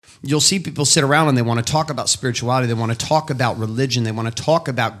you'll see people sit around and they want to talk about spirituality. They want to talk about religion. They want to talk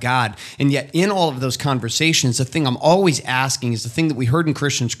about God. And yet in all of those conversations, the thing I'm always asking is the thing that we heard in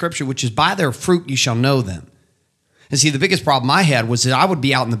Christian scripture, which is by their fruit you shall know them. And see, the biggest problem I had was that I would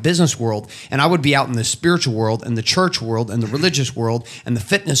be out in the business world, and I would be out in the spiritual world, and the church world, and the religious world, and the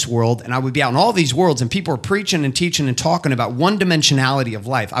fitness world, and I would be out in all these worlds, and people are preaching and teaching and talking about one-dimensionality of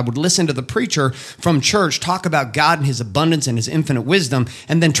life. I would listen to the preacher from church talk about God and his abundance and his infinite wisdom,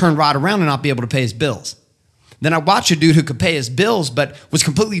 and then turn right around and not be able to pay his bills. Then I watch a dude who could pay his bills, but was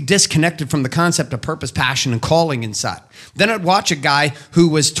completely disconnected from the concept of purpose, passion, and calling inside. Then I'd watch a guy who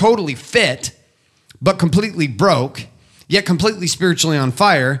was totally fit, but completely broke, yet completely spiritually on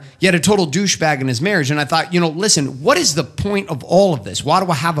fire, yet a total douchebag in his marriage. And I thought, listen, what is the point of all of this? Why do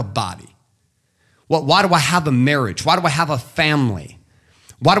I have a body? Why do I have a marriage? Why do I have a family?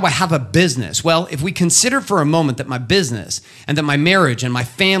 Why do I have a business? Well, if we consider for a moment that my business and that my marriage and my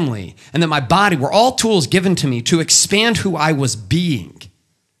family and that my body were all tools given to me to expand who I was being,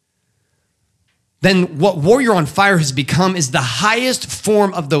 then what Warrior on Fire has become is the highest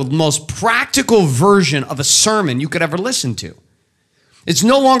form of the most practical version of a sermon you could ever listen to. It's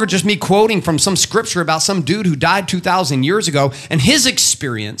no longer just me quoting from some scripture about some dude who died 2,000 years ago and his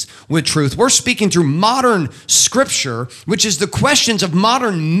experience with truth. We're speaking through modern scripture, which is the questions of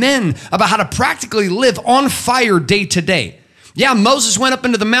modern men about how to practically live on fire day to day. Yeah, Moses went up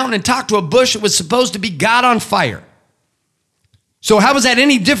into the mountain and talked to a bush that was supposed to be God on fire. So how is that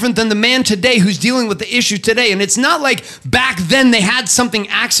any different than the man today who's dealing with the issue today? And it's not like back then they had something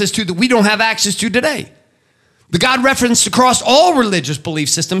access to that we don't have access to today. The God referenced across all religious belief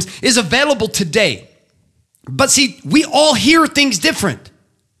systems is available today. But see, we all hear things different.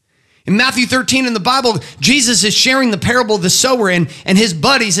 In Matthew 13 in the Bible, Jesus is sharing the parable of the sower, and his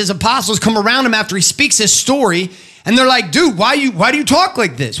buddies, his apostles, come around him after he speaks his story, and they're like, dude, why do you talk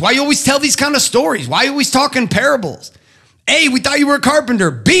like this? Why do you always tell these kind of stories? Why are you always talking parables? A, we thought you were a carpenter.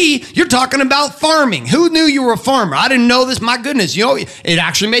 B, you're talking about farming. Who knew you were a farmer? I didn't know this. My goodness, it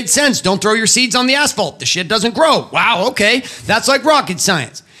actually made sense. Don't throw your seeds on the asphalt. The shit doesn't grow. Wow, okay. That's like rocket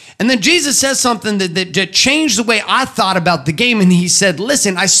science. And then Jesus says something that changed the way I thought about the game. And he said,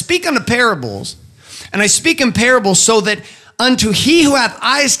 listen, I speak unto parables, and I speak in parables so that unto he who hath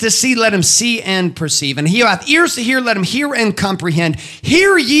eyes to see, let him see and perceive. And he who hath ears to hear, let him hear and comprehend.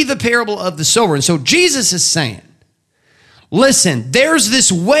 Hear ye the parable of the sower. And so Jesus is saying, listen, there's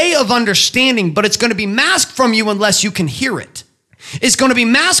this way of understanding, but it's going to be masked from you unless you can hear it. It's going to be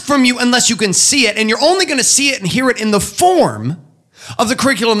masked from you unless you can see it, and you're only going to see it and hear it in the form of the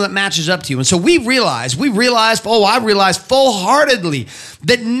curriculum that matches up to you. And so I realized full-heartedly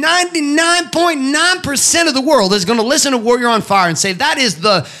that 99.9% of the world is going to listen to Warrior on Fire and say, that is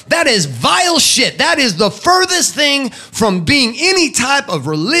vile shit. That is the furthest thing from being any type of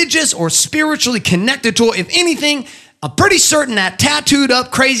religious or spiritually connected tool. If anything, I'm pretty certain that tattooed up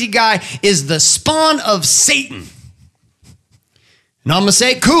crazy guy is the spawn of Satan. And I'm going to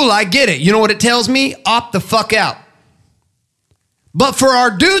say, cool, I get it. You know what it tells me? Opt the fuck out. But for our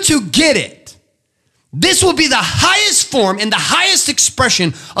dudes who get it, this will be the highest form and the highest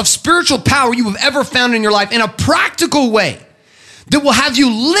expression of spiritual power you have ever found in your life in a practical way that will have you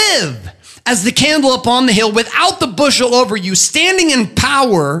live as the candle upon the hill without the bushel over you, standing in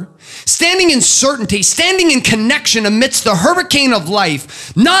power, standing in certainty, standing in connection amidst the hurricane of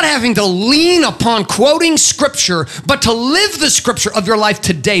life, not having to lean upon quoting scripture, but to live the scripture of your life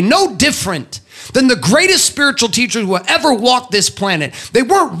today. No different than the greatest spiritual teachers who have ever walked this planet. They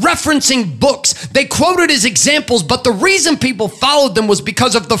weren't referencing books. They quoted as examples, but the reason people followed them was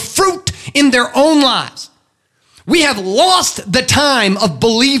because of the fruit in their own lives. We have lost the time of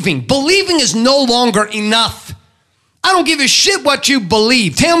believing. Believing is no longer enough. I don't give a shit what you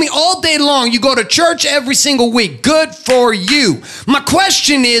believe. Tell me all day long you go to church every single week. Good for you. My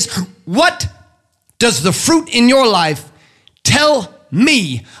question is, what does the fruit in your life tell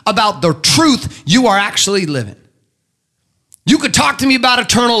me about the truth you are actually living? You could talk to me about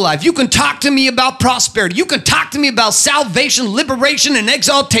eternal life. You can talk to me about prosperity. You can talk to me about salvation, liberation, and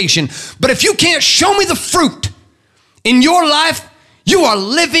exaltation. But if you can't show me the fruit in your life, you are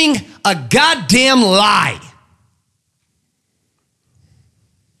living a goddamn lie.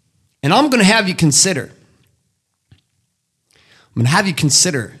 And I'm going to have you consider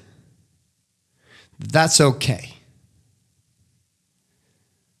that that's okay.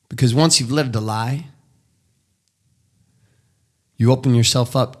 Because once you've lived a lie, you open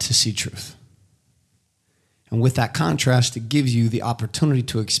yourself up to see truth. And with that contrast, it gives you the opportunity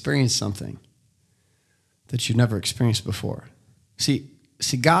to experience something that you've never experienced before. See,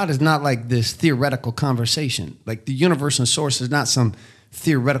 God is not like this theoretical conversation. Like the universe and source is not some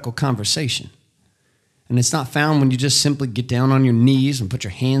theoretical conversation. And it's not found when you just simply get down on your knees and put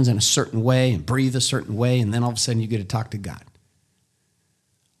your hands in a certain way and breathe a certain way, and then all of a sudden you get to talk to God.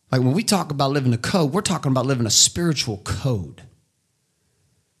 Like when we talk about living a code, we're talking about living a spiritual code.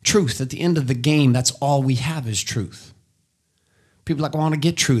 Truth, at the end of the game, that's all we have is truth. People are like, I want to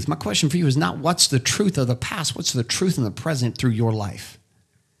get truth. My question for you is not what's the truth of the past, what's the truth in the present through your life?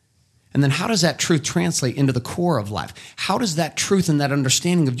 And then how does that truth translate into the core of life? How does that truth and that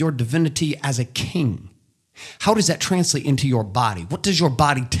understanding of your divinity as a king, how does that translate into your body? What does your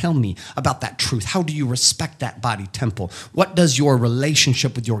body tell me about that truth? How do you respect that body temple? What does your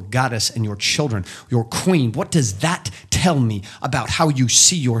relationship with your goddess and your children, your queen, what does that tell me about how you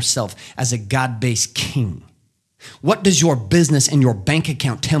see yourself as a God-based king? What does your business and your bank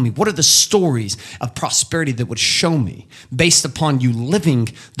account tell me? What are the stories of prosperity that would show me based upon you living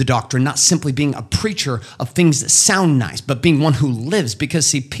the doctrine, not simply being a preacher of things that sound nice, but being one who lives? Because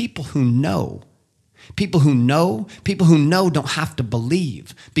see, people who know don't have to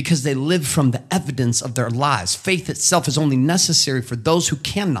believe because they live from the evidence of their lives. Faith itself is only necessary for those who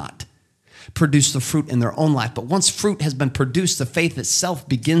cannot produce the fruit in their own life. But once fruit has been produced, the faith itself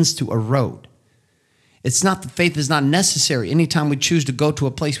begins to erode. It's not that faith is not necessary. Anytime we choose to go to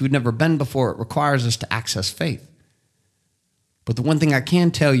a place we've never been before, it requires us to access faith. But the one thing I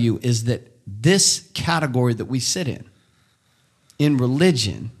can tell you is that this category that we sit in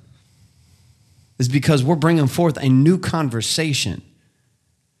religion, is because we're bringing forth a new conversation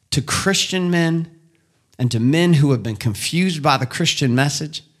to Christian men and to men who have been confused by the Christian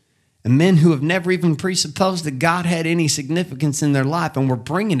message and men who have never even presupposed that God had any significance in their life. And we're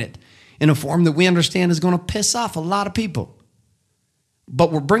bringing it in a form that we understand is going to piss off a lot of people.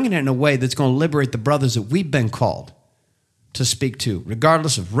 But we're bringing it in a way that's going to liberate the brothers that we've been called to speak to,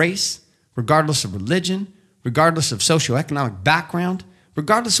 regardless of race, regardless of religion, regardless of socioeconomic background,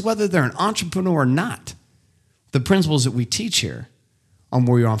 regardless of whether they're an entrepreneur or not. The principles that we teach here on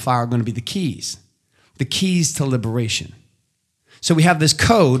Warrior on Fire are going to be the keys to liberation. So we have this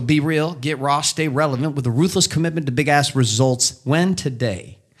code: be real, get raw, stay relevant, with a ruthless commitment to big-ass results. When?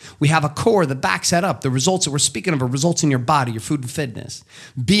 Today. We have a core that backs that up. The results that we're speaking of are results in your body, your food and fitness,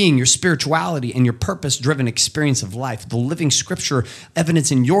 being, your spirituality, and your purpose-driven experience of life. The living scripture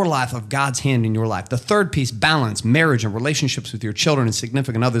evidence in your life of God's hand in your life. The third piece, balance, marriage, and relationships with your children and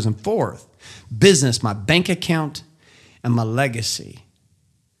significant others. And fourth, business, my bank account, and my legacy.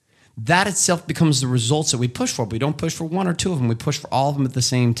 That itself becomes the results that we push for. We don't push for one or two of them. We push for all of them at the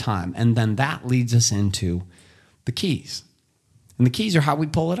same time. And then that leads us into the keys. And the keys are how we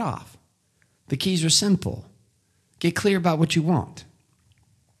pull it off. The keys are simple. Get clear about what you want.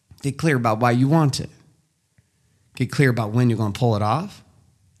 Get clear about why you want it. Get clear about when you're going to pull it off.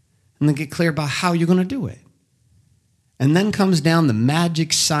 And then get clear about how you're going to do it. And then comes down the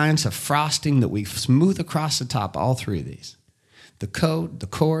magic science of frosting that we smooth across the top, all three of these. The code, the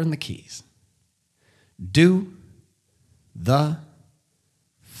core, and the keys. Do the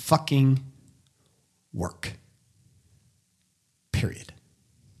fucking work. Period.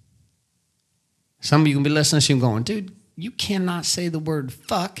 Some of you can be listening to you going, dude, you cannot say the word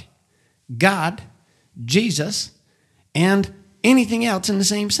fuck, God, Jesus, and anything else in the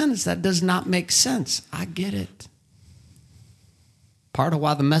same sentence. That does not make sense. I get it. Part of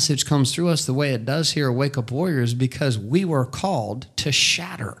why the message comes through us the way it does here at Wake Up Warrior is because we were called to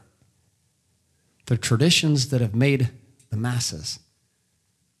shatter the traditions that have made the masses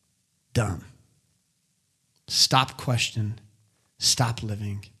dumb. Stop questioning. Stop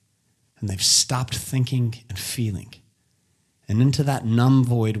living, and they've stopped thinking and feeling. And into that numb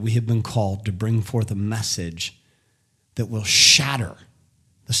void, we have been called to bring forth a message that will shatter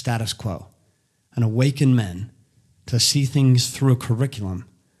the status quo and awaken men to see things through a curriculum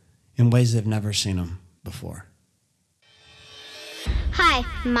in ways they've never seen them before. Hi,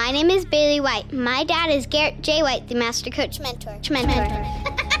 my name is Bailey White. My dad is Garrett J. White, the Master Coach Mentor.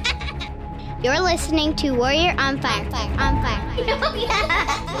 You're listening to Warrior on Fire. On Fire.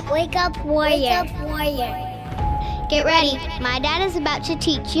 Wake up, Warrior. Wake up, Warrior. Get ready. My dad is about to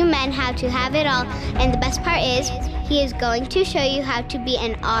teach you men how to have it all. And the best part is, he is going to show you how to be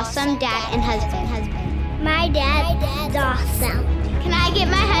an awesome dad and husband. My dad is awesome. Can I get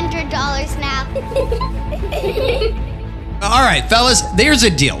my $100 now? All right, fellas, there's a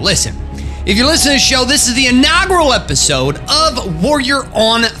deal. Listen, if you're listening to the show, this is the inaugural episode of Warrior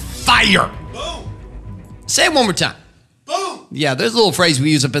on Fire. Say it one more time. Boom. Yeah, there's a little phrase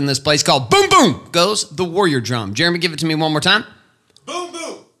we use up in this place called boom, boom, goes the warrior drum. Jeremy, give it to me one more time. Boom,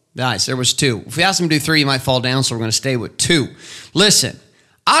 boom. Nice, there was two. If we ask him to do three, he might fall down, so we're going to stay with two. Listen,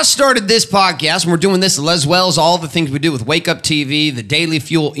 I started this podcast, and we're doing this as well as all the things we do with Wake Up TV, the Daily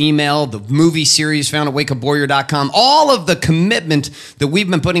Fuel email, the movie series found at wakeupwarrior.com. All of the commitment that we've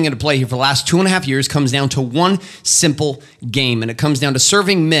been putting into play here for the last 2.5 years comes down to one simple game, and it comes down to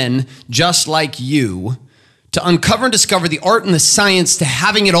serving men just like you to uncover and discover the art and the science to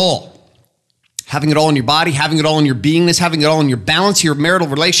having it all. Having it all in your body, having it all in your beingness, having it all in your balance, your marital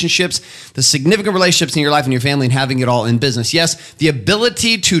relationships, the significant relationships in your life and your family, and having it all in business. Yes, the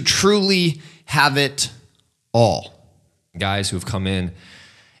ability to truly have it all. Guys who have come in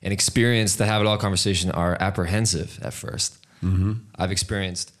and experienced the have it all conversation are apprehensive at first. Mm-hmm. I've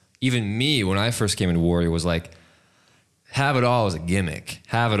experienced, even me, when I first came into Warrior, was like, have it all is a gimmick.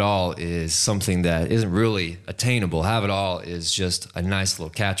 Have it all is something that isn't really attainable. Have it all is just a nice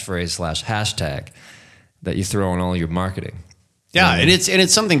little catchphrase / hashtag that you throw in all your marketing. Yeah, and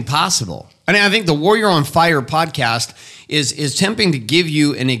it's something possible. And I think the Warrior on Fire podcast is attempting to give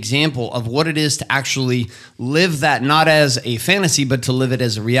you an example of what it is to actually live that not as a fantasy, but to live it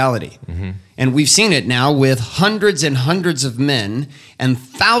as a reality. Mm-hmm. And we've seen it now with hundreds and hundreds of men and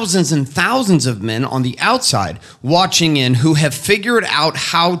thousands of men on the outside watching in who have figured out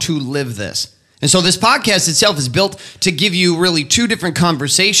how to live this. And so this podcast itself is built to give you really two different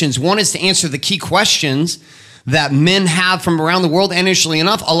conversations. One is to answer the key questions that men have from around the world, and interestingly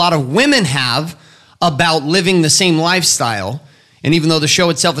enough, a lot of women have about living the same lifestyle. And even though the show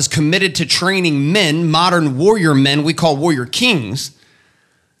itself is committed to training men, modern warrior men, we call warrior kings,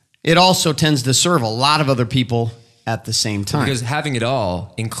 it also tends to serve a lot of other people at the same time. Because having it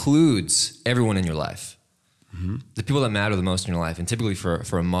all includes everyone in your life. Mm-hmm. The people that matter the most in your life. And typically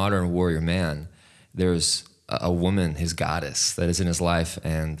for a modern warrior man, there's a woman, his goddess, that is in his life.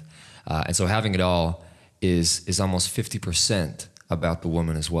 And so having it all is almost 50% about the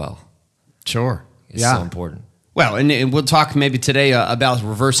woman as well. Sure. It's so important. Well, and we'll talk maybe today about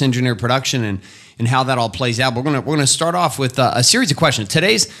reverse engineer production and how that all plays out. But we're gonna start off with a series of questions.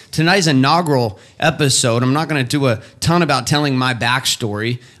 Tonight's inaugural episode. I'm not gonna do a ton about telling my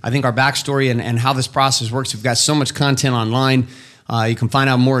backstory. I think our backstory and how this process works. We've got so much content online. You can find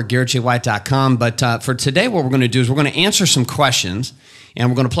out more at GarrettJWhite.com. But for today, what we're gonna do is we're gonna answer some questions. And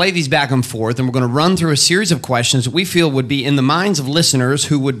we're going to play these back and forth, and we're going to run through a series of questions that we feel would be in the minds of listeners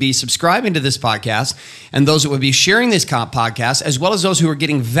who would be subscribing to this podcast and those that would be sharing this podcast, as well as those who are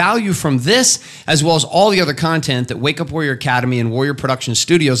getting value from this, as well as all the other content that Wake Up Warrior Academy and Warrior Production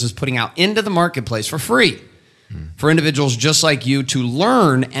Studios is putting out into the marketplace for free for individuals just like you to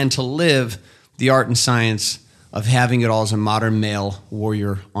learn and to live the art and science of having it all as a modern male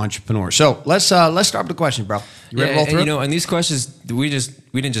warrior entrepreneur. So let's start with the questions, bro. You ready to roll through? And these questions, we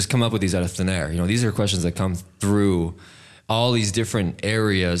didn't just come up with these out of thin air. These are questions that come through all these different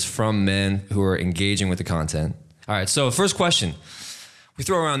areas from men who are engaging with the content. All right, so first question. We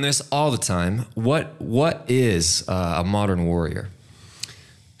throw around this all the time. What is a modern warrior?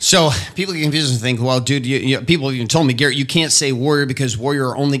 So people get confused and think, well, dude, people even told me, Garrett, you can't say warrior because warrior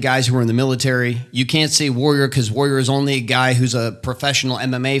are only guys who are in the military. You can't say warrior because warrior is only a guy who's a professional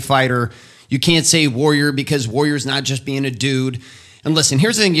MMA fighter. You can't say warrior because warrior is not just being a dude. And listen,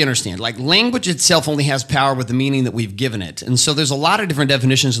 here's the thing you understand. Like, language itself only has power with the meaning that we've given it. And so there's a lot of different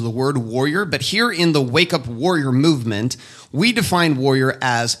definitions of the word warrior. But here in the Wake Up Warrior movement, we define warrior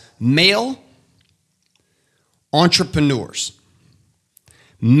as male entrepreneurs.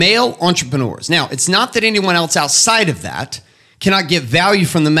 Male entrepreneurs. Now, it's not that anyone else outside of that cannot get value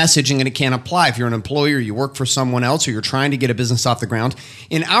from the messaging and it can't apply. If you're an employer, you work for someone else, or you're trying to get a business off the ground.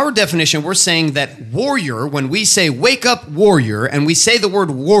 In our definition, we're saying that warrior, when we say wake up warrior and we say the word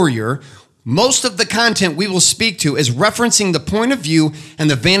warrior, most of the content we will speak to is referencing the point of view and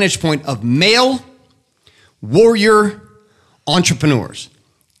the vantage point of male warrior entrepreneurs.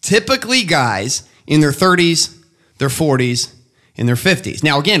 Typically guys in their 30s, their 40s, in their 50s.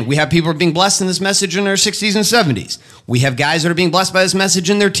 Now, again, we have people who are being blessed in this message in their 60s and 70s. We have guys that are being blessed by this message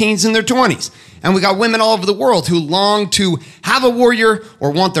in their teens and their 20s. And we got women all over the world who long to have a warrior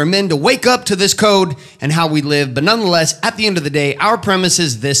or want their men to wake up to this code and how we live. But nonetheless, at the end of the day, our premise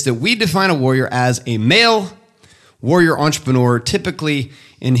is this, that we define a warrior as a male warrior entrepreneur, typically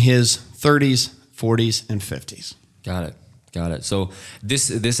in his 30s, 40s, and 50s. Got it. So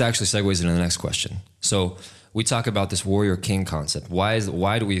this actually segues into the next question. So we talk about this warrior king concept. Why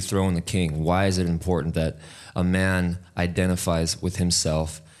do we throw in the king? Why is it important that a man identifies with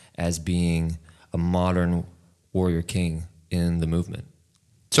himself as being a modern warrior king in the movement?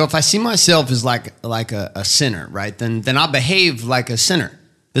 So if I see myself as like a sinner, right, then I behave like a sinner.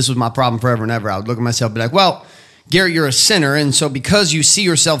 This was my problem forever and ever. I would look at myself and be like, well, Garrett, you're a sinner, and so because you see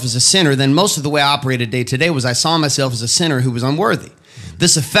yourself as a sinner, then most of the way I operated day to day was I saw myself as a sinner who was unworthy.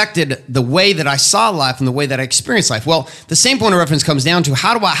 This affected the way that I saw life and the way that I experienced life. Well, the same point of reference comes down to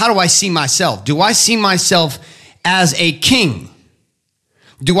how do I see myself? Do I see myself as a king?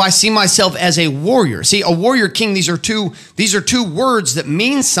 Do I see myself as a warrior? See, a warrior king, these are two words that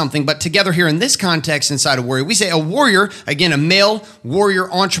mean something, but together here in this context inside a warrior, we say a warrior, again, a male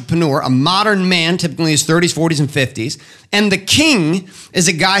warrior entrepreneur, a modern man, typically in his 30s, 40s, and 50s. And the king is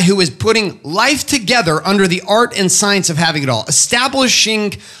a guy who is putting life together under the art and science of having it all,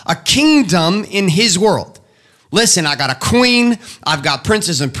 establishing a kingdom in his world. Listen, I got a queen, I've got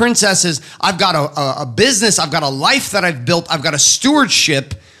princes and princesses, I've got a business, I've got a life that I've built, I've got a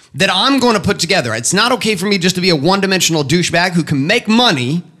stewardship that I'm going to put together. It's not okay for me just to be a one-dimensional douchebag who can make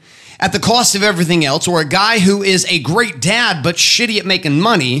money at the cost of everything else, or a guy who is a great dad but shitty at making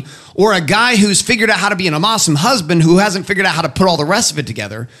money, or a guy who's figured out how to be an awesome husband who hasn't figured out how to put all the rest of it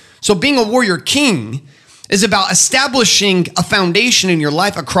together. So being a warrior king is about establishing a foundation in your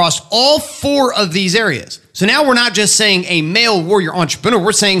life across all four of these areas. So now we're not just saying a male warrior entrepreneur,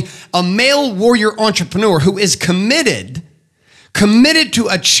 we're saying a male warrior entrepreneur who is committed to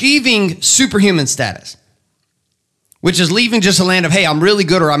achieving superhuman status, which is leaving just a land of, hey, I'm really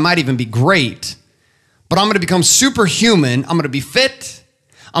good or I might even be great, but I'm going to become superhuman. I'm going to be fit.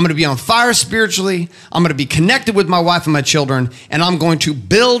 I'm going to be on fire spiritually. I'm going to be connected with my wife and my children, and I'm going to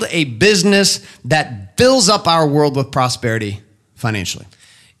build a business that fills up our world with prosperity financially.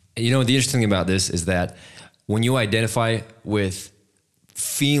 You know, the interesting thing about this is that when you identify with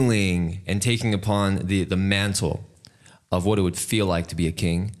feeling and taking upon the mantle of what it would feel like to be a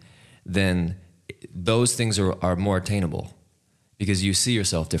king, then those things are more attainable because you see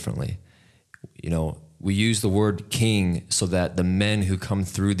yourself differently. You know, we use the word king so that the men who come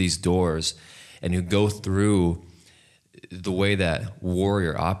through these doors and who go through the way that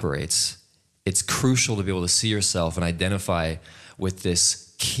warrior operates, it's crucial to be able to see yourself and identify with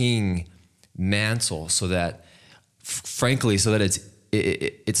this king mantle so that, frankly, so that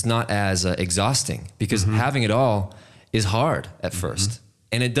it's not as exhausting, because having it all is hard at first,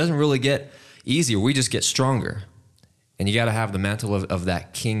 and it doesn't really get easier. We just get stronger, and you got to have the mantle of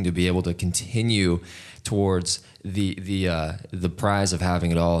that king to be able to continue towards the prize of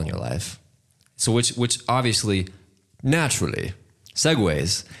having it all in your life. So which obviously naturally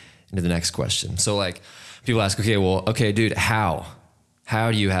segues into the next question. So like people ask, okay, dude, how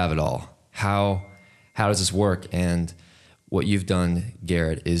do you have it all? How does this work? And what you've done,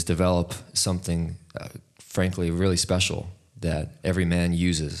 Garrett, is develop something, frankly, really special that every man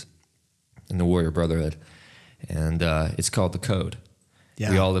uses in the Warrior Brotherhood. And it's called the code.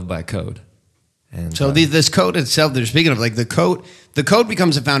 Yeah. We all live by code. And so this code itself, they're speaking of, like the code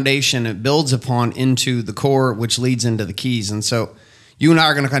becomes a foundation. It builds upon into the core, which leads into the keys. And so you and I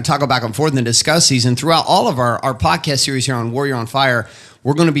are going to kind of talk back and forth and discuss these. And throughout all of our podcast series here on Warrior on Fire,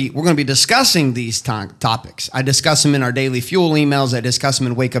 we're going to be discussing these topics. I discuss them in our daily fuel emails. I discuss them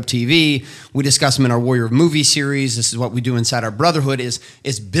in Wake Up TV. We discuss them in our Warrior movie series. This is what we do inside our brotherhood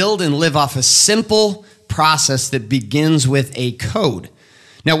is build and live off a simple process that begins with a code.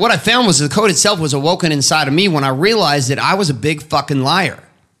 Now, what I found was the code itself was awoken inside of me when I realized that I was a big fucking liar.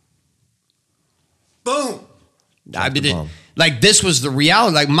 Boom. Like this was the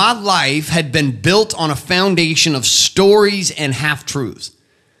reality. Like my life had been built on a foundation of stories and half-truths.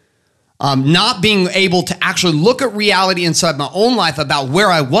 Not being able to actually look at reality inside my own life about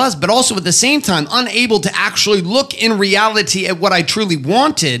where I was, but also at the same time unable to actually look in reality at what I truly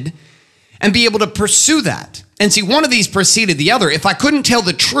wanted and be able to pursue that. And see, one of these preceded the other. If I couldn't tell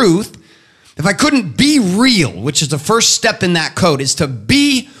the truth, if I couldn't be real, which is the first step in that code, is to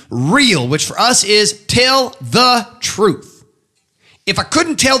be real, which for us is tell the truth. If I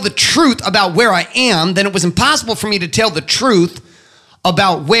couldn't tell the truth about where I am, then it was impossible for me to tell the truth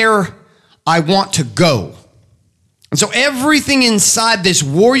about where I want to go. And so everything inside this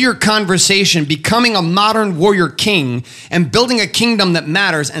warrior conversation, becoming a modern warrior king and building a kingdom that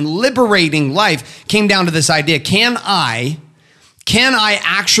matters and liberating life, came down to this idea. Can I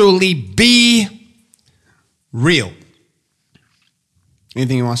actually be real?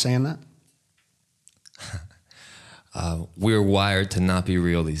 Anything you want to say on that? We're wired to not be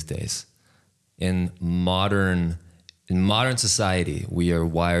real these days. In modern society, we are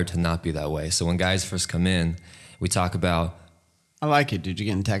wired to not be that way. So when guys first come in, we talk about... I like it, dude. You're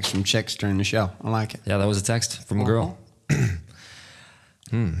getting texts from chicks during the show. I like it. Yeah, that was a text from a girl.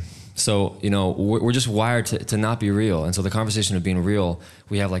 So, you know, we're just wired to not be real. And so the conversation of being real,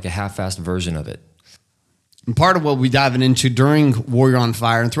 we have like a half-assed version of it. And part of what we diving into during Warrior on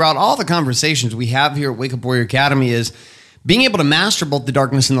Fire and throughout all the conversations we have here at Wake Up Warrior Academy is being able to master both the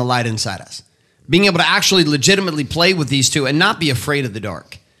darkness and the light inside us. being able to actually legitimately play with these two and not be afraid of the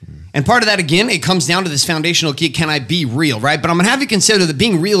dark. And part of that, again, it comes down to this foundational key, can I be real, right? But I'm going to have you consider that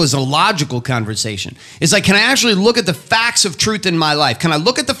being real is a logical conversation. It's like, can I actually look at the facts of truth in my life? Can I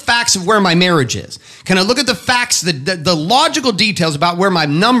look at the facts of where my marriage is? Can I look at the facts, the logical details about where my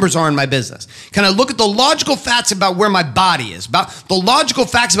numbers are in my business? Can I look at the logical facts about where my body is, about the logical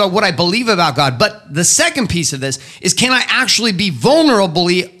facts about what I believe about God? But the second piece of this is, can I actually be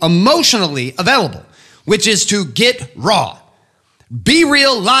vulnerably, emotionally available, which is to get raw. Be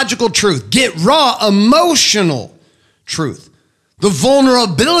real, logical truth. Get raw, emotional truth. The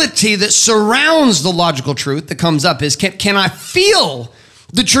vulnerability that surrounds the logical truth that comes up is, can I feel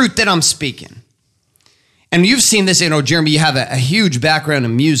the truth that I'm speaking? And you've seen this, Jeremy, you have a huge background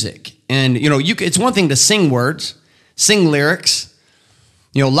in music. And, it's one thing to sing words, sing lyrics.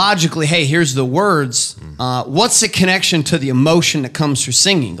 Logically, hey, here's the words. What's the connection to the emotion that comes through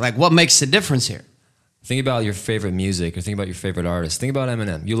singing? Like, what makes the difference here? Think about your favorite music, or think about your favorite artist. Think about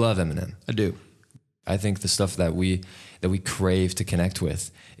Eminem. You love Eminem. I do. I think the stuff that we crave to connect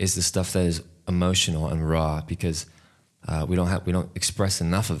with is the stuff that is emotional and raw, because we don't express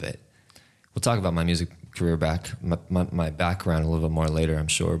enough of it. We'll talk about my music career my background a little bit more later, I'm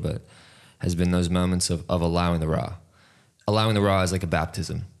sure, but has been those moments of allowing the raw. Allowing the raw is like a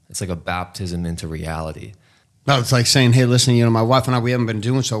baptism. It's like a baptism into reality. No, it's like saying, hey, listen, my wife and I, we haven't been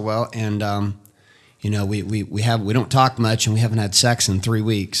doing so well, and we don't talk much, and we haven't had sex in 3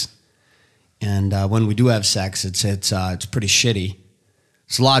 weeks. And when we do have sex, it's pretty shitty.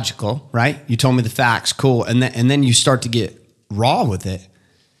 It's logical, right? You told me the facts, cool. And then you start to get raw with it,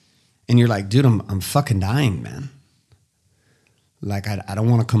 and you're like, dude, I'm fucking dying, man. Like I don't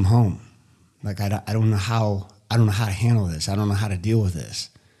want to come home. Like I don't know how to handle this. I don't know how to deal with this.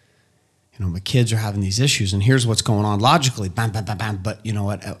 My kids are having these issues, and here's what's going on logically, bam, bam, bam, bam. But you know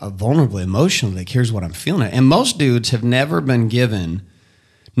what, vulnerably, emotionally, like, here's what I'm feeling. And most dudes have never been given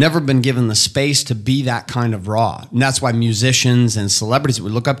the space to be that kind of raw. And that's why musicians and celebrities that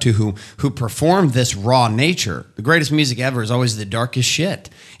we look up to who perform this raw nature, the greatest music ever is always the darkest shit.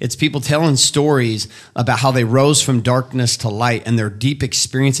 It's people telling stories about how they rose from darkness to light and their deep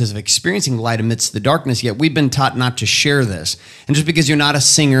experiences of experiencing light amidst the darkness, yet we've been taught not to share this. And just because you're not a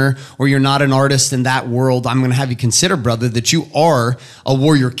singer or you're not an artist in that world, I'm going to have you consider, brother, that you are a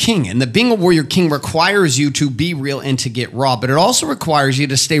warrior king, and that being a warrior king requires you to be real and to get raw, but it also requires you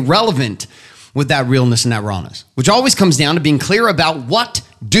to stay relevant with that realness and that rawness, which always comes down to being clear about what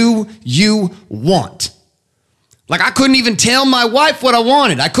do you want. Like, I couldn't even tell my wife what I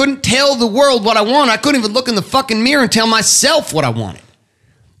wanted. I couldn't tell the world what I wanted. I couldn't even look in the fucking mirror and tell myself what I wanted.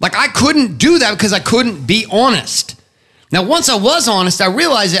 Like, I couldn't do that because I couldn't be honest. Now, once I was honest, I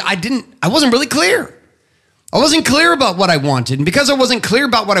realized that I wasn't really clear. I wasn't clear about what I wanted. And because I wasn't clear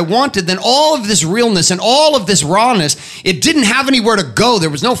about what I wanted, then all of this realness and all of this rawness, it didn't have anywhere to go. There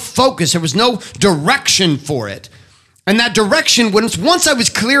was no focus. There was no direction for it. And that direction, once I was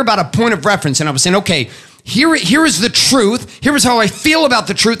clear about a point of reference, and I was saying, okay, here is the truth. Here is how I feel about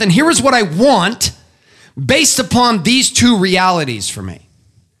the truth. And here is what I want based upon these two realities for me.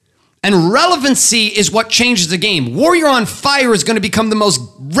 And relevancy is what changes the game. Warrior on Fire is going to become the most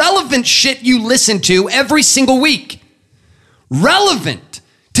relevant shit you listen to every single week. Relevant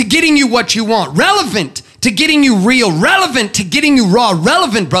to getting you what you want. Relevant to getting you real. Relevant to getting you raw.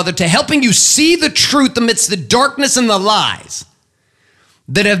 Relevant, brother, to helping you see the truth amidst the darkness and the lies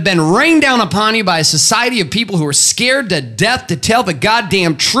that have been rained down upon you by a society of people who are scared to death to tell the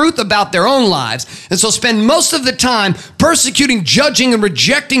goddamn truth about their own lives, and so spend most of the time persecuting, judging, and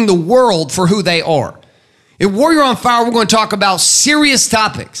rejecting the world for who they are. In Warrior on Fire, we're going to talk about serious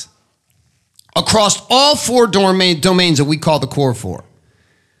topics across all four domains that we call the core four.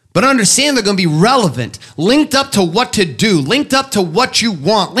 But understand they're going to be relevant, linked up to what to do, linked up to what you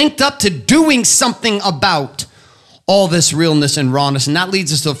want, linked up to doing something about all this realness and rawness. And that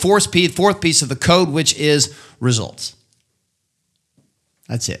leads us to the fourth piece of the code, which is results.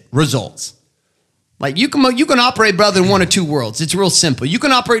 That's it. Results. Like you can operate, brother, in one of two worlds. It's real simple. You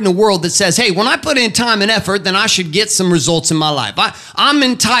can operate in a world that says, hey, when I put in time and effort, then I should get some results in my life. I'm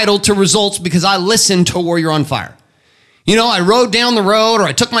entitled to results because I listened to Warrior on Fire. I rode down the road, or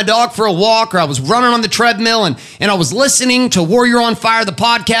I took my dog for a walk, or I was running on the treadmill, and I was listening to Warrior on Fire, the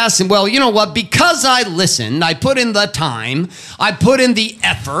podcast. And well, you know what? Because I listened, I put in the time, I put in the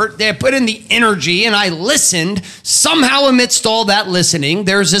effort, I put in the energy, and I listened. Somehow amidst all that listening,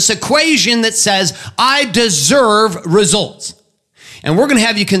 there's this equation that says I deserve results. And we're going to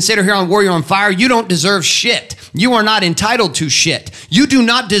have you consider here on Warrior on Fire, you don't deserve shit. You are not entitled to shit. You do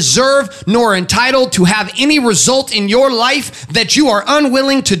not deserve nor entitled to have any result in your life that you are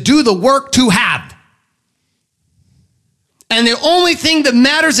unwilling to do the work to have. And the only thing that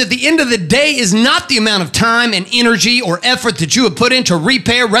matters at the end of the day is not the amount of time and energy or effort that you have put in to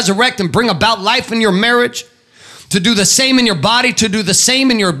repair, resurrect, and bring about life in your marriage, to do the same in your body, to do the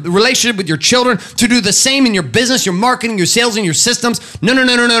same in your relationship with your children, to do the same in your business, your marketing, your sales, and your systems. No.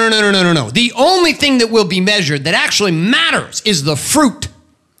 The only thing that will be measured that actually matters is the fruit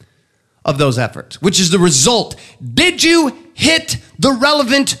of those efforts, which is the result. Did you hit the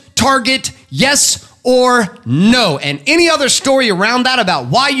relevant target? Yes or no? And any other story around that about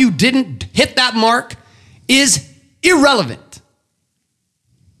why you didn't hit that mark is irrelevant.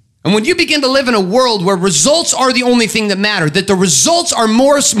 And when you begin to live in a world where results are the only thing that matter, that the results are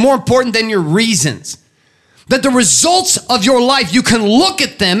more important than your reasons, that the results of your life, you can look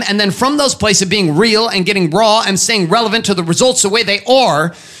at them and then from those places being real and getting raw and staying relevant to the results the way they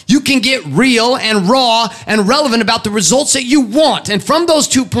are, you can get real and raw and relevant about the results that you want. And from those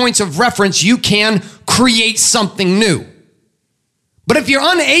 2 points of reference, you can create something new. But if you're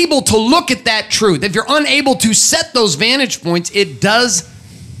unable to look at that truth, if you're unable to set those vantage points, it does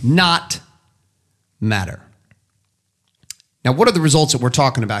not matter. Now, what are the results that we're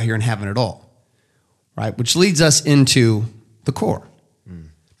talking about here in Having It All? Right? Which leads us into the core.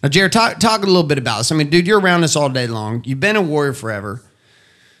 Now, Jared, talk a little bit about this. I mean, dude, you're around this all day long. You've been a warrior forever.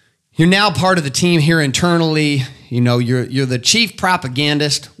 You're now part of the team here internally. You know, you're the chief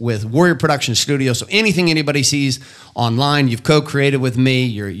propagandist with Warrior Production Studio. So anything anybody sees online, you've co-created with me.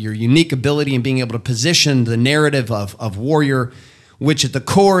 Your unique ability in being able to position the narrative of Warrior, which at the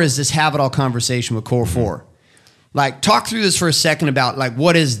core is this have it all conversation with Core 4. Like, talk through this for a second about, like,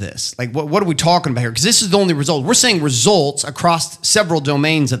 what is this? Like, what are we talking about here? Because this is the only result. We're saying results across several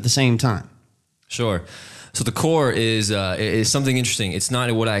domains at the same time. Sure. So the core is something interesting. It's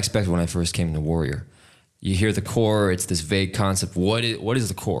not what I expected when I first came to Warrior. You hear the core, it's this vague concept. What is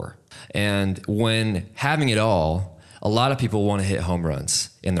the core? And when having it all, a lot of people want to hit home runs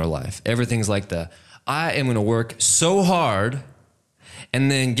in their life. Everything's like I am going to work so hard and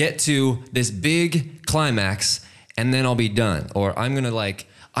then get to this big climax and then I'll be done. Or I'm going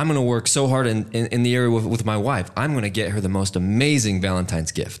to work so hard in the area with my wife. I'm going to get her the most amazing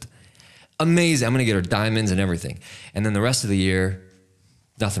Valentine's gift. Amazing. I'm going to get her diamonds and everything. And then the rest of the year,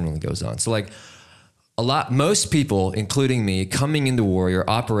 nothing really goes on. So most people, including me, coming into Warrior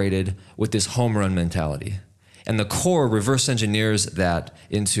operated with this home run mentality. And the core reverse engineers that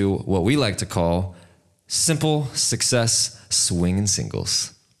into what we like to call simple success swing and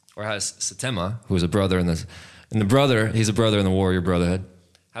singles. Or as Satema, who is a brother he's a brother in the Warrior Brotherhood.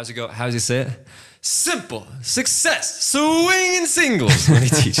 How's he go? How does he say it? Simple success swing and singles when he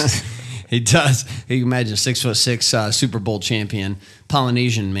teaches. He does. You can imagine a 6'6" Super Bowl champion,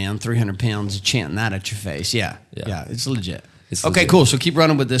 Polynesian man, 300 pounds, chanting that at your face. Yeah, it's legit. Okay, cool. So keep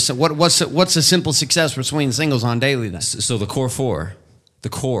running with this. What's a simple success for swinging singles on daily then? So the core 4, the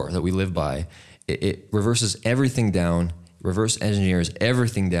core that we live by, it reverses everything down, reverse engineers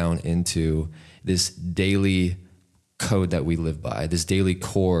everything down into this daily code that we live by, this daily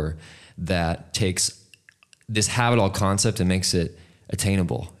core that takes this have it all concept and makes it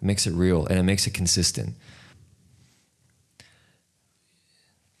attainable, it makes it real, and it makes it consistent.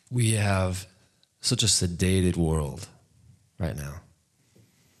 We have such a sedated world right now.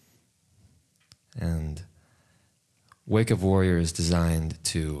 And Wake Up Warrior is designed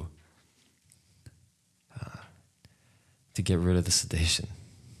to get rid of the sedation.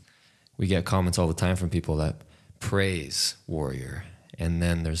 We get comments all the time from people that praise Warrior, and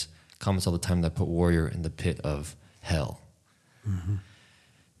then there's comments all the time that put Warrior in the pit of hell. Mm-hmm.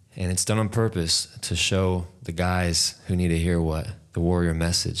 And it's done on purpose to show the guys who need to hear what the Warrior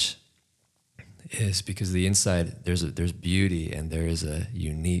message is, because the inside there's beauty and there is a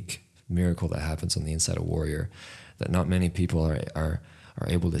unique miracle that happens on the inside of Warrior that not many people are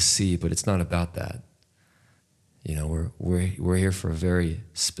able to see. But it's not about that. You know, we're here for a very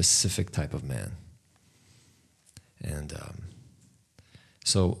specific type of man. And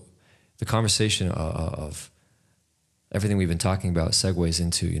so the conversation of everything we've been talking about segues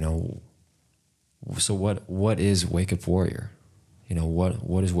into, you know, so what is Wake Up Warrior? You know,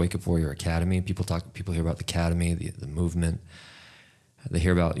 what is Wake Up Warrior Academy? People hear about the academy, the movement. They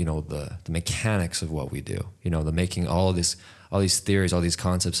hear about, you know, the mechanics of what we do. You know, the making all these theories, all these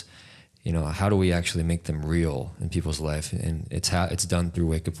concepts. You know, how do we actually make them real in people's life? And it's done through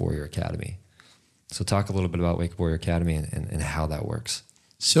Wake Up Warrior Academy. So talk a little bit about Wake Up Warrior Academy and how that works.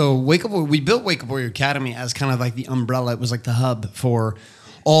 So we built Wake Up Warrior Academy as kind of like the umbrella. It was like the hub for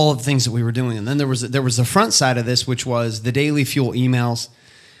all of the things that we were doing. And then there was the front side of this, which was the Daily Fuel emails.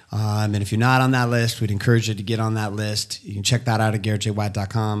 And if you're not on that list, we'd encourage you to get on that list. You can check that out at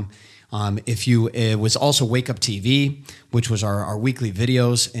GarrettJWyatt.com. It was also Wake Up TV, which was our weekly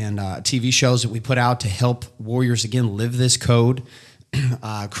videos and TV shows that we put out to help warriors, again, live this code,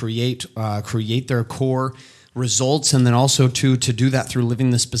 create their core results, and then also to do that through living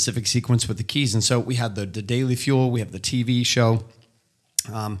the specific sequence with the keys. And so we had the Daily Fuel, we have the TV show.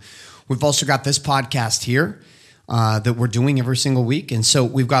 We've also got this podcast here that we're doing every single week. And so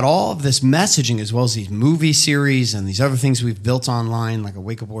we've got all of this messaging as well as these movie series and these other things we've built online, like at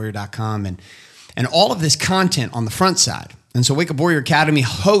wakeupwarrior.com, and all of this content on the front side. And so Wake Up Warrior Academy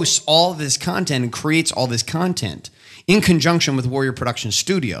hosts all of this content and creates all this content in conjunction with Warrior Production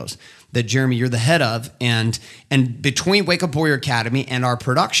Studios that, Jeremy, you're the head of. And between Wake Up Warrior Academy and our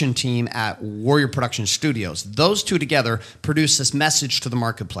production team at Warrior Production Studios, those two together produce this message to the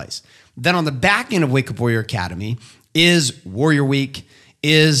marketplace. Then on the back end of Wake Up Warrior Academy is Warrior Week,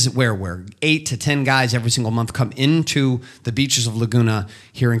 is where 8 to 10 guys every single month come into the beaches of Laguna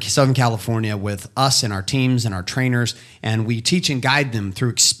here in Southern California with us and our teams and our trainers, and we teach and guide them through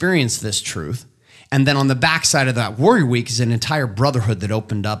experience this truth. And then on the backside of that Warrior Week is an entire brotherhood that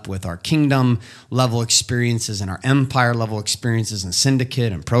opened up with our kingdom level experiences and our empire level experiences and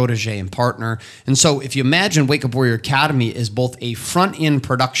syndicate and protege and partner. And so if you imagine Wake Up Warrior Academy is both a front-end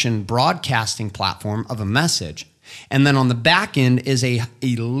production broadcasting platform of a message, and then on the back end is a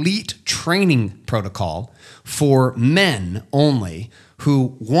elite training protocol for men only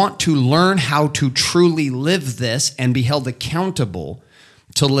who want to learn how to truly live this and be held accountable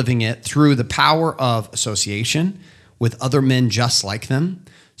to living it through the power of association with other men just like them.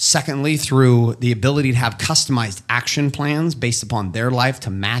 Secondly, through the ability to have customized action plans based upon their life to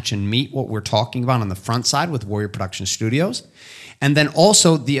match and meet what we're talking about on the front side with Warrior Production Studios. And then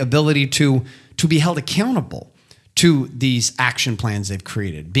also the ability to be held accountable to these action plans they've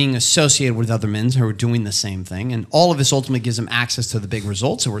created, being associated with other men who are doing the same thing. And all of this ultimately gives them access to the big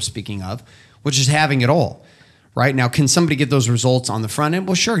results that we're speaking of, which is having it all. Right now, can somebody get those results on the front end?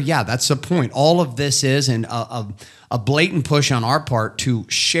 Well, sure, yeah, that's the point. All of this is a blatant push on our part to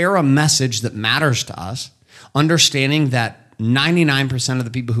share a message that matters to us, understanding that 99% of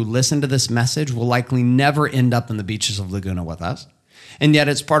the people who listen to this message will likely never end up in the beaches of Laguna with us. And yet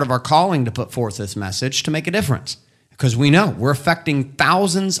it's part of our calling to put forth this message to make a difference. Because we know we're affecting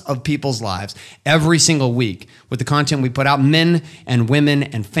thousands of people's lives every single week with the content we put out. Men and women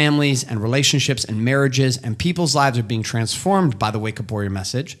and families and relationships and marriages and people's lives are being transformed by the Wake Up Warrior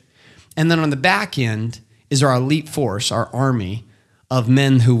message. And then on the back end is our elite force, our army of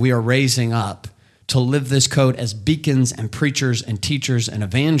men who we are raising up to live this code as beacons and preachers and teachers and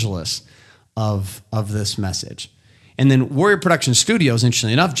evangelists of this message. And then Warrior Production Studios,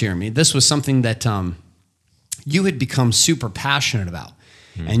 interestingly enough, Jeremy, this was something that you had become super passionate about.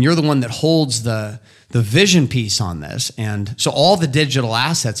 And you're the one that holds the vision piece on this. And so all the digital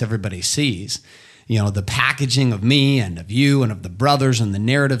assets everybody sees, you know, the packaging of me and of you and of the brothers and the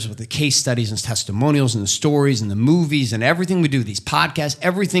narratives with the case studies and testimonials and the stories and the movies and everything we do, these podcasts,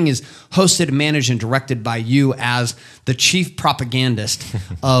 everything is hosted, managed, and directed by you as the chief propagandist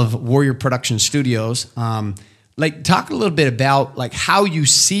of Warrior Production Studios. Talk a little bit about how you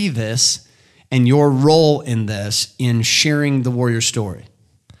see this and your role in this in sharing the Warrior story.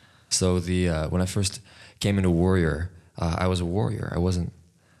 So when I first came into Warrior, I was a warrior.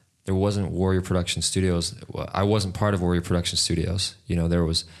 There wasn't Warrior Production Studios. I wasn't part of Warrior Production Studios. You know, there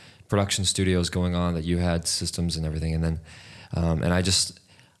was production studios going on that you had systems and everything, and then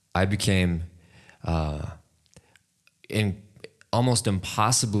I became almost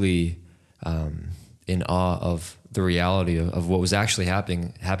impossibly in awe of the reality of what was actually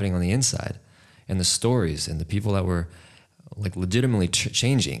happening on the inside. And the stories and the people that were legitimately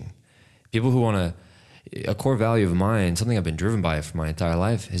changing. People who want a core value of mine, something I've been driven by for my entire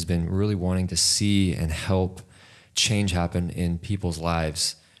life, has been really wanting to see and help change happen in people's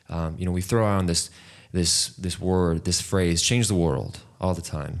lives. We throw around this word, this phrase, change the world, all the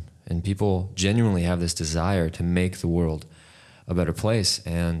time. And people genuinely have this desire to make the world a better place.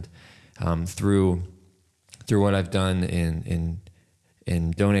 And through what I've done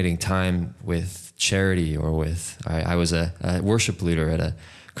in donating time with charity or I was a worship leader at a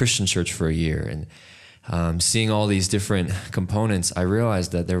Christian church for a year, and seeing all these different components, I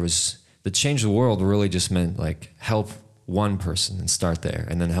realized that the change the world really just meant help one person and start there,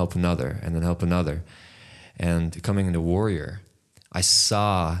 and then help another, and then help another. And coming into Warrior, I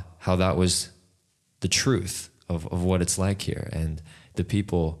saw how that was the truth of what it's like here. And the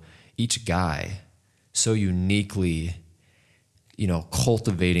people, each guy so uniquely,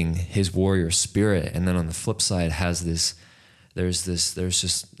 cultivating his warrior spirit. And then on the flip side there's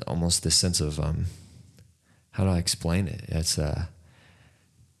just almost this sense of, how do I explain it?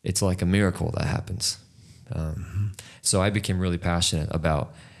 It's like a miracle that happens. So I became really passionate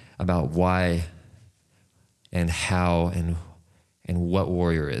about why and how and what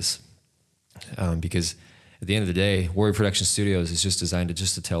Warrior is. Because at the end of the day, Warrior Production Studios is just designed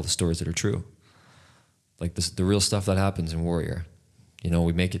to tell the stories that are true. Like the real stuff that happens in Warrior.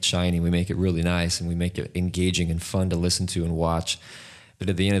 We make it shiny, we make it really nice, and we make it engaging and fun to listen to and watch. But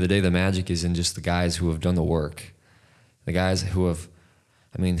at the end of the day, the magic is in just the guys who have done the work. The guys who have,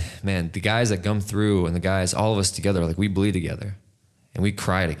 the guys that come through, and the guys, all of us together, like we bleed together, and we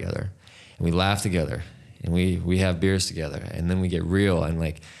cry together, and we laugh together, and we have beers together, and then we get real, and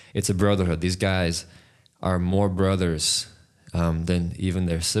like it's a brotherhood. These guys are more brothers than even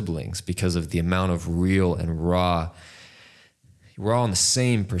their siblings because of the amount of real and raw. We're all in the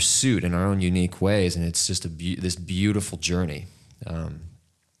same pursuit in our own unique ways, and it's just this beautiful journey.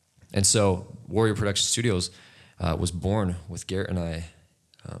 And so Warrior Production Studios was born with Garrett and I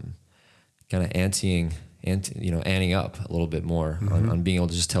kind of anting up a little bit more on being able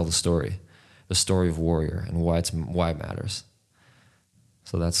to just tell the story of Warrior and why it matters.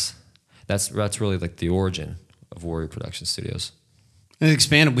 So that's really like the origin of Warrior Production Studios. And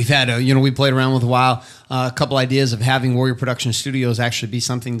expanded. We've had, we played around with a couple ideas of having Warrior Production Studios actually be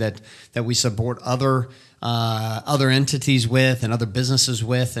something that we support other entities with and other businesses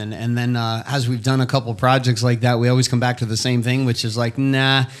with, and then as we've done a couple projects like that, we always come back to the same thing, which is like,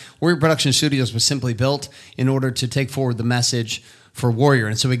 Warrior Production Studios was simply built in order to take forward the message for Warrior.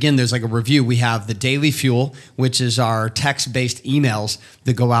 And so again, there's like a review. We have the Daily Fuel, which is our text-based emails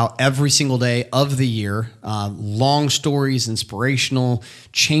that go out every single day of the year. Long stories, inspirational,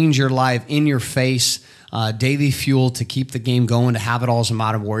 change your life, in your face, daily fuel to keep the game going, to have it all as a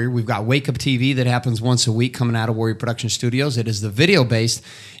modern warrior. We've got Wake Up TV that happens once a week coming out of Warrior Production Studios. It is the video-based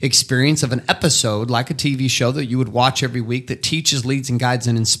experience of an episode like a TV show that you would watch every week that teaches, leads, and guides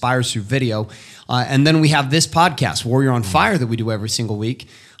and inspires through video. And then we have this podcast, Warrior on Fire, that we do every single week,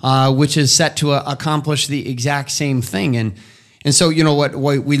 which is set to accomplish the exact same thing. And so, what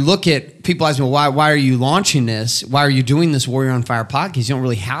we look at, people ask me, well, why are you launching this? Why are you doing this Warrior on Fire podcast? You don't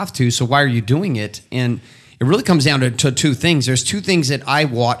really have to, so why are you doing it? And it really comes down to two things. There's two things that I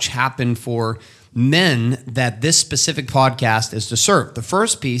watch happen for men that this specific podcast is to serve. The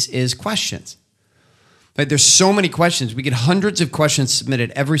first piece is questions. Right? There's so many questions. We get hundreds of questions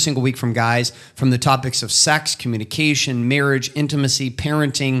submitted every single week from guys from the topics of sex, communication, marriage, intimacy,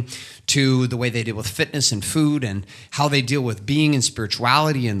 parenting, to the way they deal with fitness and food, and how they deal with being and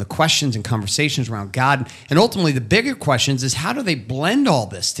spirituality, and the questions and conversations around God. And ultimately, the bigger questions is, how do they blend all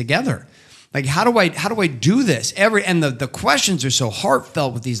this together? Like, how do I do this? And the questions are so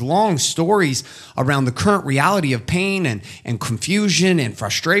heartfelt with these long stories around the current reality of pain and confusion and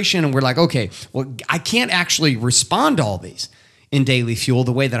frustration. And we're like, okay, well, I can't actually respond to all these in Daily Fuel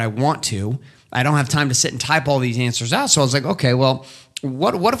the way that I want to. I don't have time to sit and type all these answers out. So I was like, okay, well,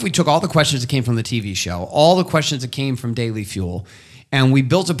 what if we took all the questions that came from the TV show, all the questions that came from Daily Fuel, and we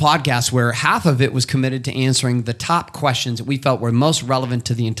built a podcast where half of it was committed to answering the top questions that we felt were most relevant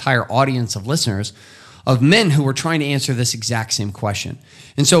to the entire audience of listeners, of men who were trying to answer this exact same question.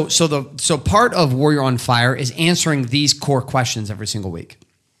 And so part of Warrior on Fire is answering these core questions every single week,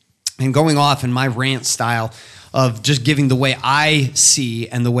 and going off in my rant style of just giving the way I see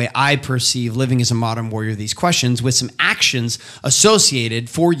and the way I perceive living as a modern warrior these questions, with some actions associated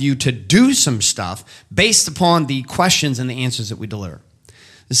for you to do some stuff based upon the questions and the answers that we deliver.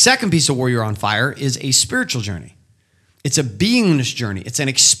 The second piece of Warrior on Fire is a spiritual journey. It's a beingness journey. It's an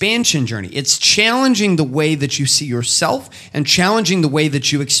expansion journey. It's challenging the way that you see yourself and challenging the way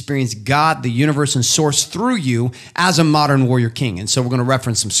that you experience God, the universe, and source through you as a modern warrior king. And so we're going to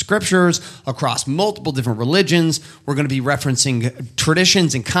reference some scriptures across multiple different religions. We're going to be referencing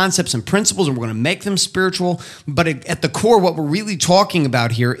traditions and concepts and principles, and we're going to make them spiritual. But at the core, what we're really talking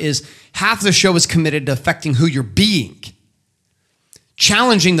about here is half the show is committed to affecting who you're being,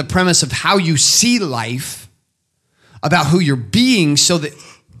 challenging the premise of how you see life, about who you're being, so that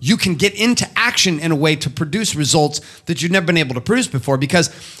you can get into action in a way to produce results that you've never been able to produce before.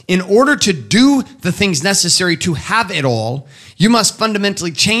 Because in order to do the things necessary to have it all, you must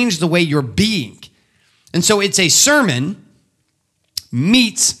fundamentally change the way you're being. And so it's a sermon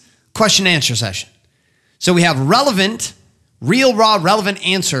meets question and answer session. So we have relevant, real, raw, relevant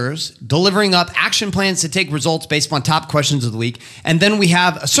answers, delivering up action plans to take results based upon top questions of the week. And then we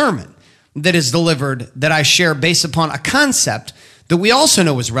have a sermon that is delivered that I share based upon a concept that we also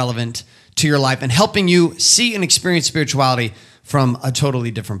know is relevant to your life and helping you see and experience spirituality from a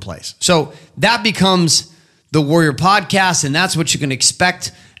totally different place. So that becomes the Warrior Podcast, and that's what you can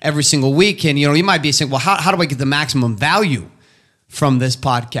expect every single week. And you might be saying, well, how do I get the maximum value from this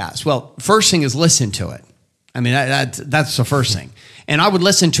podcast? Well, first thing is listen to it. I mean, that's the first thing. And I would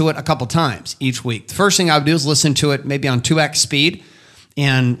listen to it a couple times each week. The first thing I would do is listen to it maybe on 2x speed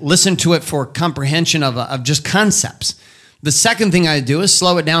and listen to it for comprehension of just concepts. The second thing I do is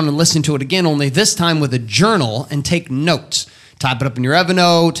slow it down and listen to it again, only this time with a journal, and take notes. Type it up in your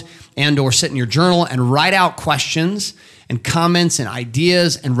Evernote and or sit in your journal and write out questions and comments and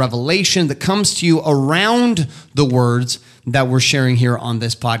ideas and revelation that comes to you around the words that we're sharing here on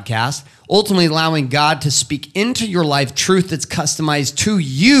this podcast, ultimately allowing God to speak into your life truth that's customized to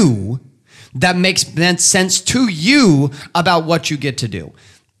you, that makes sense to you about what you get to do.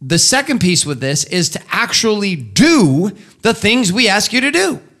 The second piece with this is to actually do the things we ask you to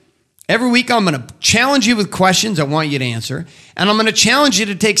do. Every week, I'm going to challenge you with questions I want you to answer, and I'm going to challenge you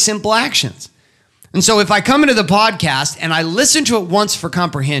to take simple actions. And so if I come into the podcast and I listen to it once for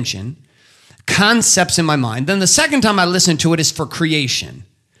comprehension, concepts in my mind, then the second time I listen to it is for creation.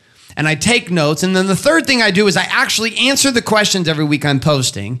 And I take notes. And then the third thing I do is I actually answer the questions every week I'm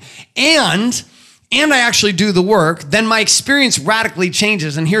posting, and I actually do the work. Then my experience radically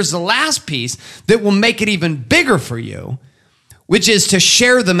changes. And here's the last piece that will make it even bigger for you, which is to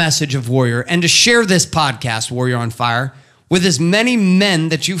share the message of Warrior and to share this podcast, Warrior on Fire, with as many men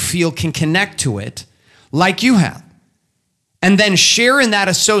that you feel can connect to it like you have. And then share in that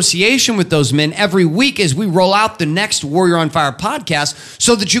association with those men every week as we roll out the next Warrior on Fire podcast,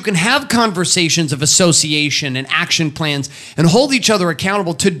 so that you can have conversations of association and action plans and hold each other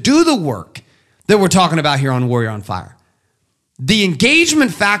accountable to do the work that we're talking about here on Warrior on Fire. The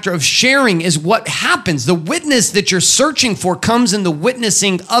engagement factor of sharing is what happens. The witness that you're searching for comes in the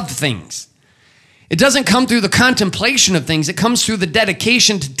witnessing of things. It doesn't come through the contemplation of things. It comes through the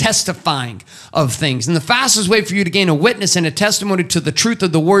dedication to testifying of things. And the fastest way for you to gain a witness and a testimony to the truth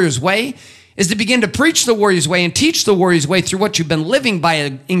of the Warrior's way is to begin to preach the Warrior's way and teach the Warrior's way through what you've been living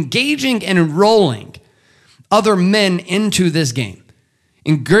by engaging and enrolling other men into this game.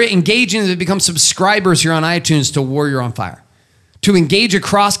 Engaging to become subscribers here on iTunes to Warrior on Fire. To engage a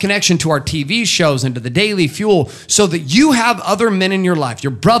cross connection to our TV shows and to the Daily Fuel, so that you have other men in your life, your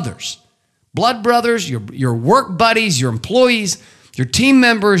brothers, blood brothers, your work buddies, your employees, your team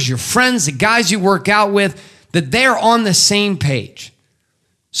members, your friends, the guys you work out with, that they're on the same page.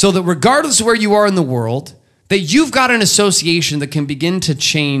 So that regardless of where you are in the world, that you've got an association that can begin to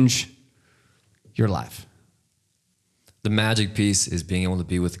change your life. The magic piece is being able to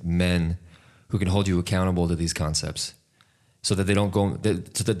be with men who can hold you accountable to these concepts, so that they don't go,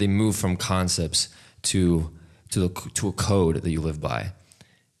 so that they move from concepts to a code that you live by.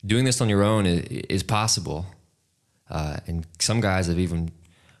 Doing this on your own is possible, and some guys have even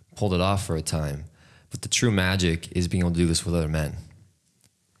pulled it off for a time. But the true magic is being able to do this with other men.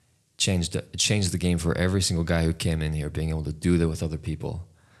 It changed the game for every single guy who came in here, being able to do that with other people.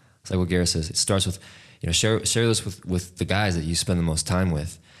 It's like what Garrett says. It starts with, share this with the guys that you spend the most time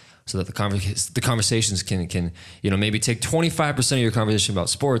with, so that the conversations can maybe take 25% of your conversation about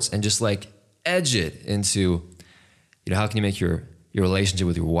sports and just like edge it into, how can you make your relationship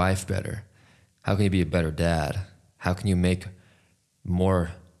with your wife better? How can you be a better dad? How can you make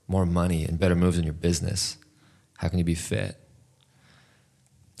more money and better moves in your business? How can you be fit?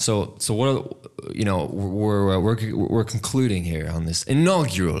 So what we're concluding here on this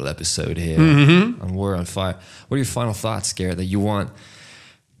inaugural episode here on War on Fire. What are your final thoughts, Garrett, that you want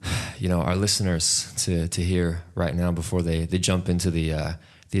our listeners to hear right now before they jump into the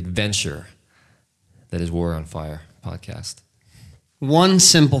adventure that is War on Fire podcast? One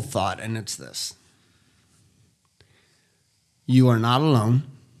simple thought, and it's this. You are not alone,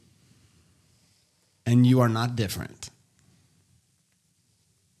 and you are not different.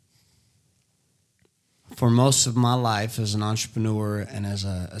 For most of my life as an entrepreneur and as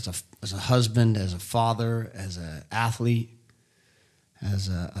a husband, as a father, as an athlete, as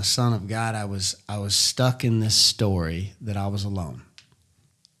a son of God, I was stuck in this story that I was alone.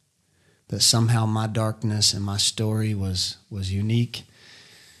 That somehow my darkness and my story was unique.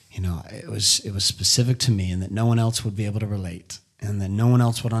 It was specific to me, and that no one else would be able to relate, and that no one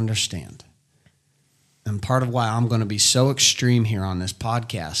else would understand. And part of why I'm going to be so extreme here on this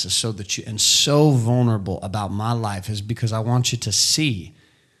podcast is so that and so vulnerable about my life is because I want you to see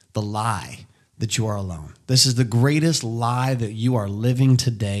the lie that you are alone. This is the greatest lie that you are living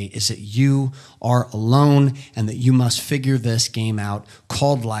today, is that you are alone and that you must figure this game out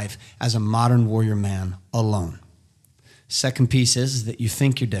called life as a modern warrior man alone. Second piece is that you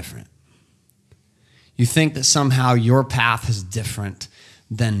think you're different. You think that somehow your path is different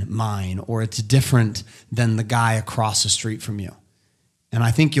than mine, or it's different than the guy across the street from you. And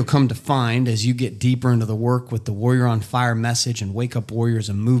I think you'll come to find as you get deeper into the work with the Warrior on Fire message and Wake Up Warriors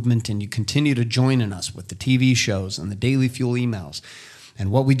and movement, and you continue to join in us with the TV shows and the Daily Fuel emails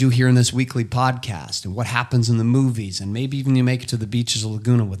and what we do here in this weekly podcast and what happens in the movies, and maybe even you make it to the beaches of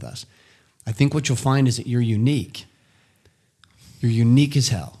Laguna with us. I think what you'll find is that you're unique. You're unique as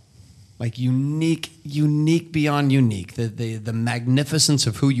hell. Like unique beyond unique. The magnificence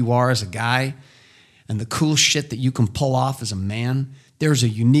of who you are as a guy and the cool shit that you can pull off as a man, there's a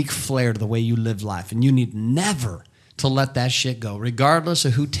unique flair to the way you live life, and you need never to let that shit go. Regardless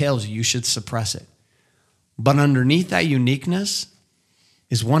of who tells you should suppress it. But underneath that uniqueness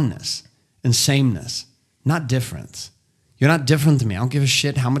is oneness and sameness, not difference. You're not different than me. I don't give a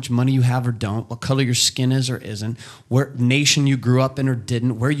shit how much money you have or don't, what color your skin is or isn't, what nation you grew up in or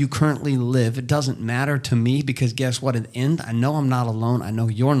didn't, where you currently live. It doesn't matter to me, because guess what? In the end, I know I'm not alone. I know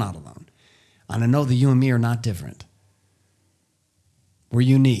you're not alone. And I know that you and me are not different. We're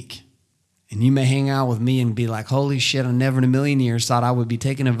unique. And you may hang out with me and be like, holy shit, I never in a million years thought I would be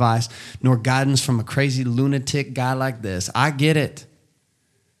taking advice nor guidance from a crazy lunatic guy like this. I get it.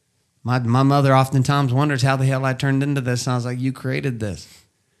 My mother oftentimes wonders how the hell I turned into this. And I was like, you created this.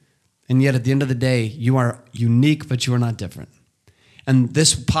 And yet at the end of the day, you are unique, but you are not different. And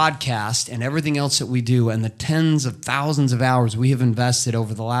this podcast and everything else that we do and the tens of thousands of hours we have invested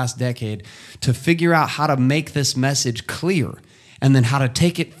over the last decade to figure out how to make this message clear and then how to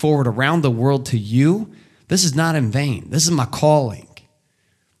take it forward around the world to you, this is not in vain. This is my calling.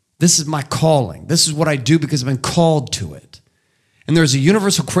 This is my calling. This is what I do because I've been called to it. And there's a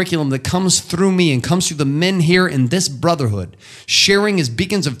universal curriculum that comes through me and comes through the men here in this brotherhood, sharing as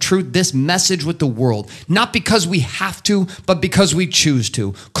beacons of truth this message with the world, not because we have to, but because we choose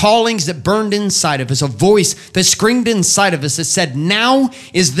to. Callings that burned inside of us, a voice that screamed inside of us that said, now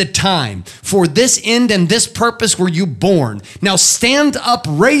is the time. For this end and this purpose were you born. Now stand up,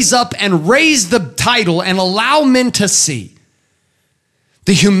 and raise the title and allow men to see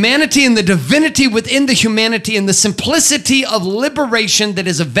the humanity and the divinity within the humanity and the simplicity of liberation that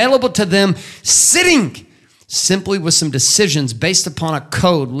is available to them, sitting simply with some decisions based upon a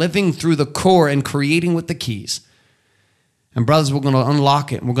code, living through the core and creating with the keys. And brothers, we're going to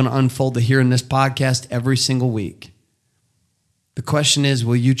unlock it and we're going to unfold it here in this podcast every single week. The question is,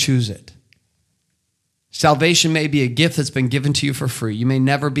 will you choose it? Salvation may be a gift that's been given to you for free. You may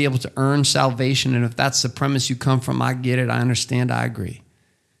never be able to earn salvation, and if that's the premise you come from, I get it, I understand, I agree.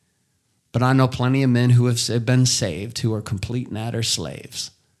 But I know plenty of men who have been saved who are complete and utter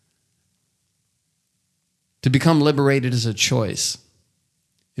slaves. To become liberated is a choice.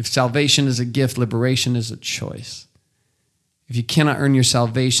 If salvation is a gift, liberation is a choice. If you cannot earn your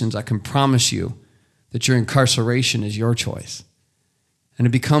salvations, I can promise you that your incarceration is your choice. And to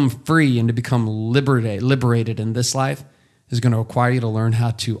become free and to become liberated in this life is going to require you to learn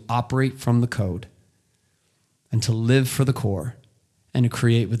how to operate from the code and to live for the core and to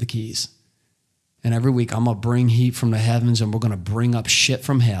create with the keys. And every week I'm going to bring heat from the heavens and we're going to bring up shit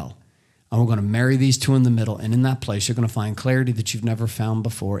from hell. And we're going to marry these two in the middle. And in that place, you're going to find clarity that you've never found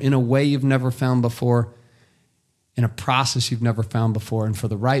before, in a way you've never found before, in a process you've never found before. And for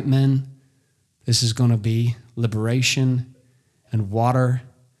the right men, this is going to be liberation and water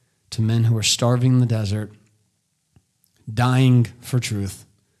to men who are starving in the desert, dying for truth,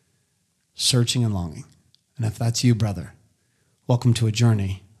 searching and longing. And if that's you, brother, welcome to a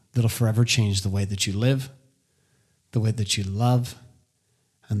journey that'll forever change the way that you live, the way that you love,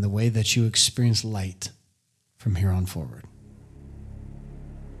 and the way that you experience light from here on forward.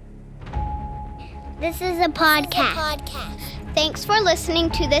 This is a podcast. Thanks for listening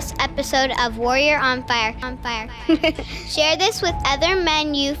to this episode of Warrior on Fire. Share this with other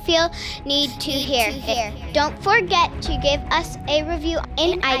men you feel need to hear. Don't forget to give us a review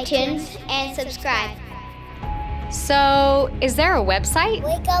in iTunes and subscribe. So, is there a website?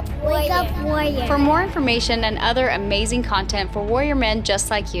 Wake up, warrior. For more information and other amazing content for warrior men just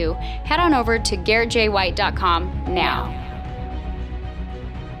like you, head on over to GarrettJWhite.com now.